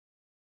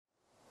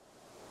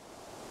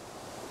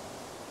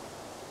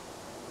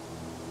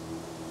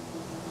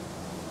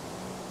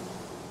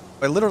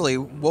I literally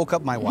woke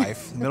up my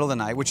wife in the middle of the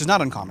night, which is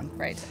not uncommon.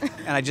 Right.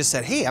 And I just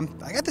said, hey,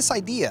 I got this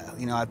idea.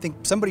 You know, I think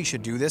somebody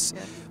should do this.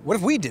 Yeah. What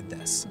if we did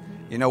this?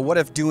 You know, what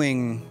if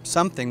doing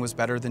something was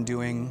better than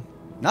doing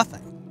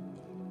nothing?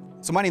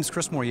 So my name's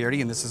Chris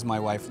Moriarty, and this is my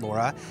wife,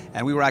 Laura,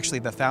 and we were actually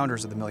the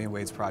founders of the Million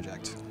Waves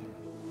Project.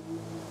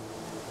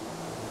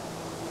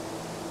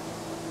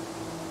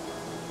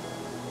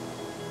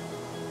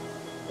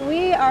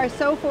 We are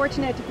so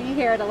fortunate to be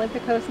here at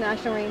Olympic Coast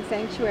National Marine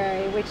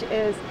Sanctuary, which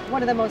is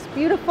one of the most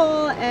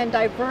beautiful and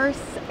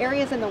diverse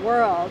areas in the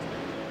world.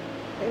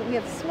 We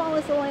have the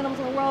smallest little animals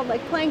in the world,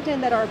 like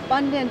plankton, that are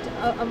abundant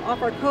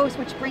off our coast,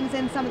 which brings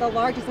in some of the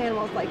largest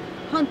animals like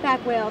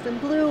humpback whales and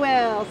blue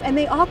whales. And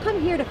they all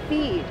come here to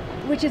feed,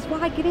 which is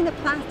why getting the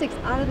plastics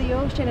out of the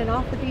ocean and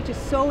off the beach is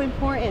so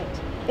important.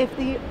 If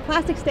the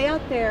plastics stay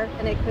out there,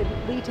 and it could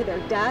lead to their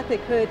death,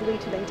 it could lead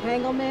to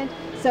entanglement.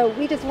 So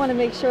we just want to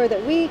make sure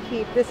that we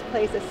keep this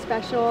place as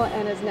special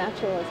and as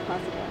natural as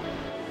possible.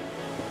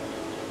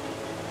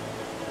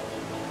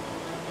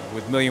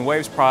 With Million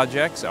Waves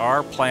projects,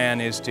 our plan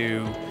is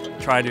to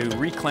try to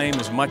reclaim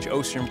as much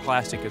ocean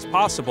plastic as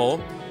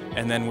possible,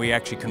 and then we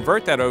actually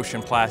convert that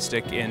ocean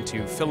plastic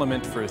into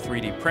filament for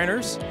 3D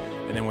printers,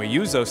 and then we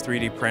use those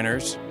 3D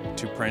printers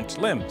to print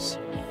limbs.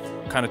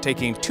 Kind of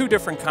taking two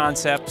different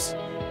concepts,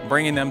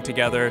 bringing them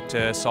together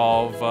to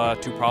solve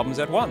two problems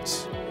at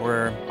once.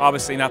 We're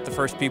obviously not the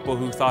first people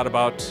who thought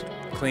about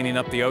cleaning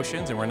up the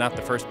oceans, and we're not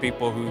the first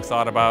people who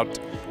thought about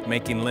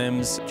making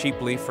limbs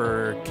cheaply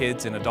for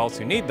kids and adults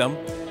who need them,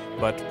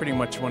 but pretty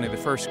much one of the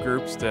first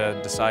groups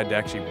to decide to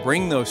actually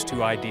bring those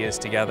two ideas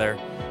together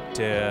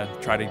to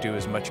try to do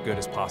as much good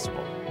as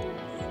possible.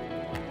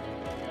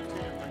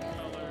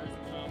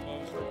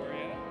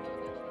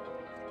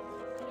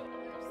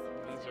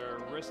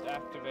 Wrist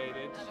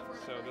activated,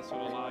 so this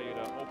will allow you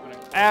to open it.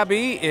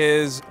 Abby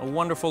is a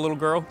wonderful little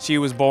girl. She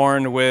was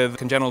born with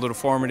congenital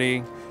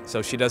deformity,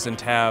 so she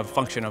doesn't have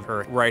function of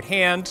her right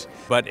hand,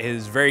 but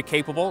is very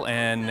capable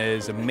and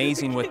is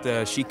amazing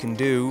what she can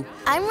do.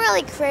 I'm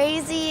really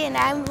crazy, and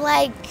I'm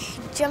like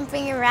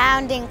jumping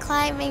around and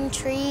climbing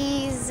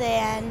trees,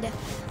 and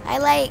I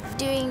like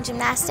doing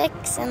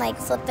gymnastics and like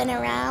flipping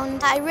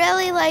around. I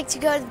really like to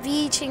go to the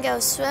beach and go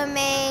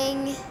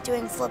swimming,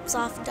 doing flips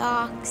off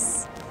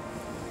docks.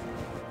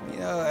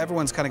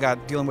 Everyone's kind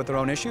of dealing with their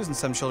own issues, and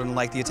some children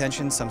like the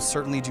attention, some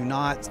certainly do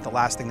not. The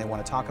last thing they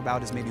want to talk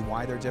about is maybe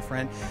why they're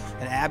different.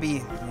 And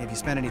Abby, if you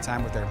spend any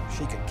time with her,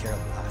 she could care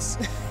less.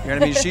 You know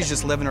what I mean? She's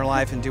just living her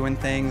life and doing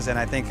things, and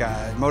I think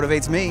it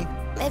motivates me.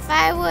 If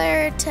I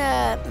were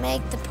to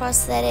make the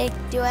prosthetic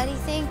do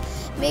anything,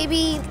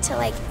 maybe to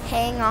like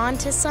hang on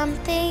to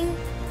something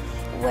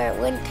where it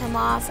wouldn't come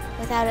off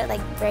without it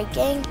like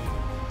breaking.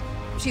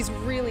 She's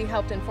really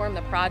helped inform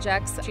the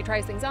projects. She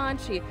tries things on,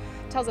 she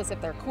tells us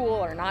if they're cool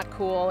or not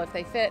cool, if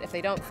they fit, if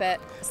they don't fit.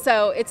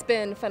 So it's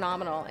been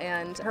phenomenal,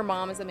 and her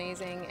mom is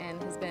amazing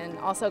and has been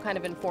also kind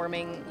of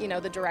informing, you know,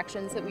 the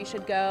directions that we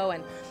should go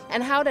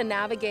and how to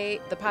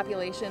navigate the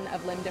population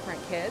of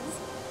limb-different kids.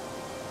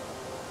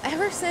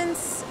 Ever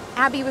since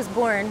Abby was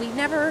born, we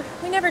never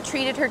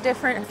treated her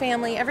different in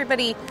family.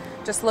 Everybody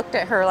just looked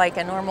at her like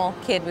a normal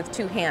kid with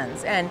two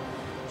hands. And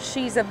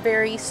she's a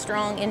very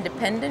strong,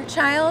 independent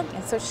child,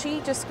 and so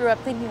she just grew up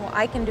thinking, well,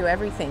 I can do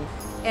everything.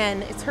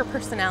 And it's her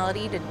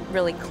personality to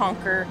really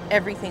conquer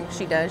everything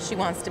she does. She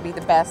wants to be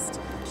the best.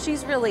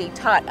 She's really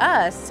taught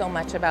us so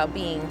much about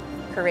being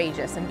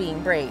courageous and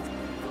being brave.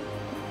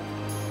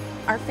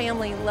 Our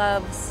family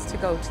loves to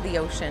go to the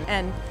ocean,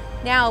 and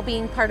now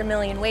being part of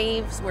Million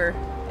Waves,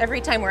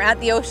 every time we're at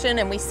the ocean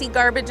and we see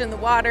garbage in the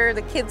water,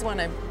 the kids want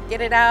to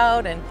get it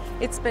out, and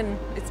it's been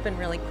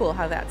really cool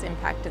how that's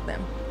impacted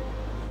them.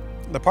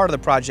 The part of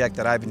the project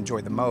that I've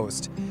enjoyed the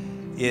most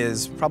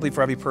is probably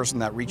for every person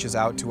that reaches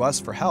out to us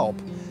for help,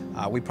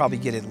 we probably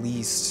get at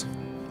least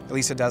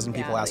a dozen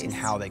people asking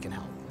how they can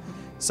help.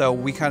 So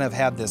we kind of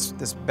have this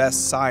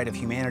best side of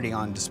humanity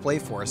on display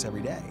for us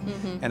every day.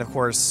 Mm-hmm. And of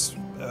course,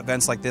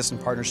 events like this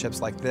and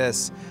partnerships like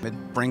this,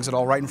 it brings it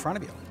all right in front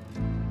of you.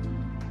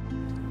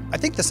 I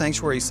think the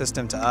sanctuary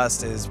system to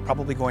us is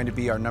probably going to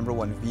be our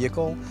 #1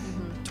 vehicle,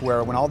 to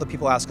where when all the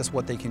people ask us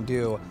what they can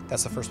do,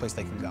 that's the first place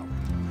they can go.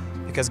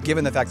 Because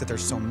given the fact that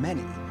there's so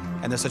many,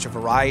 and there's such a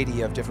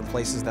variety of different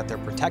places that they're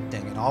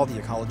protecting and all the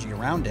ecology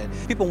around it,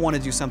 people want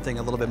to do something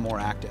a little bit more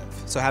active.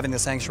 So having the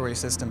sanctuary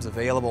systems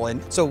available,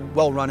 and so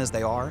well run as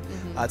they are,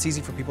 it's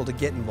easy for people to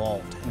get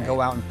involved and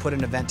go out and put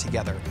an event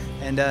together,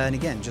 and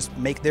again, just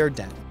make their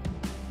dent.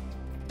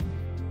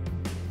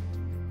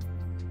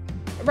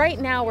 Right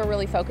now we're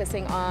really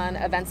focusing on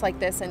events like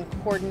this and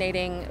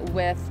coordinating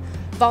with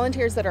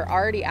volunteers that are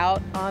already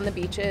out on the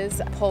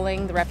beaches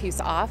pulling the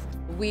refuse off.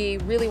 We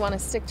really want to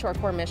stick to our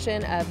core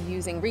mission of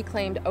using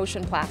reclaimed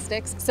ocean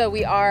plastics. So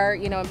we are,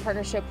 in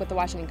partnership with the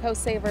Washington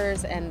Coast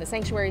Savers and the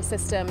sanctuary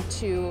system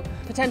to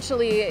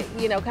potentially,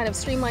 kind of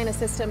streamline a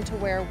system to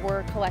where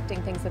we're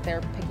collecting things that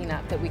they're picking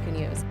up that we can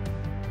use.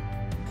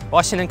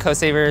 Washington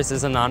Coast Savers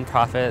is a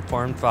nonprofit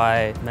formed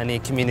by many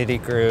community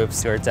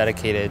groups who are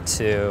dedicated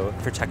to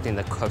protecting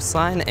the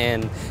coastline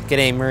and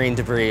getting marine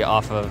debris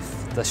off of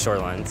the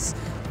shorelines.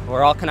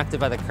 We're all connected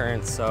by the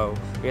currents, so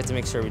we have to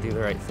make sure we do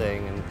the right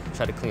thing and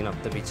try to clean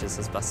up the beaches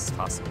as best as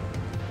possible.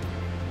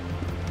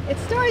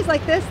 It's stories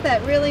like this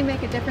that really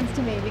make a difference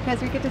to me,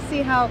 because we get to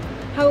see how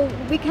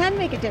we can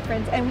make a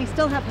difference and we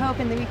still have hope,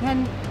 and that we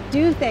can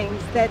do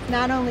things that's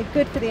not only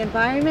good for the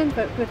environment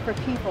but good for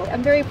people.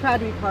 I'm very proud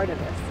to be part of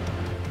this.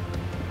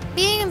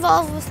 Being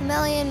involved with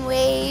Million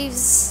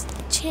Waves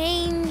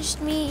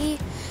changed me,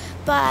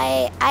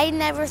 but I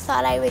never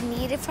thought I would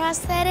need a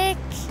prosthetic.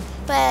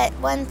 But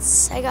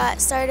once I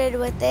got started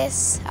with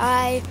this,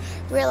 I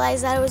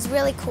realized that it was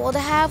really cool to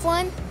have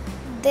one.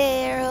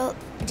 They're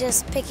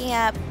just picking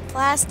up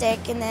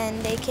plastic and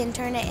then they can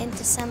turn it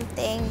into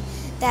something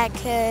that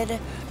could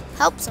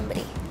help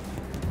somebody.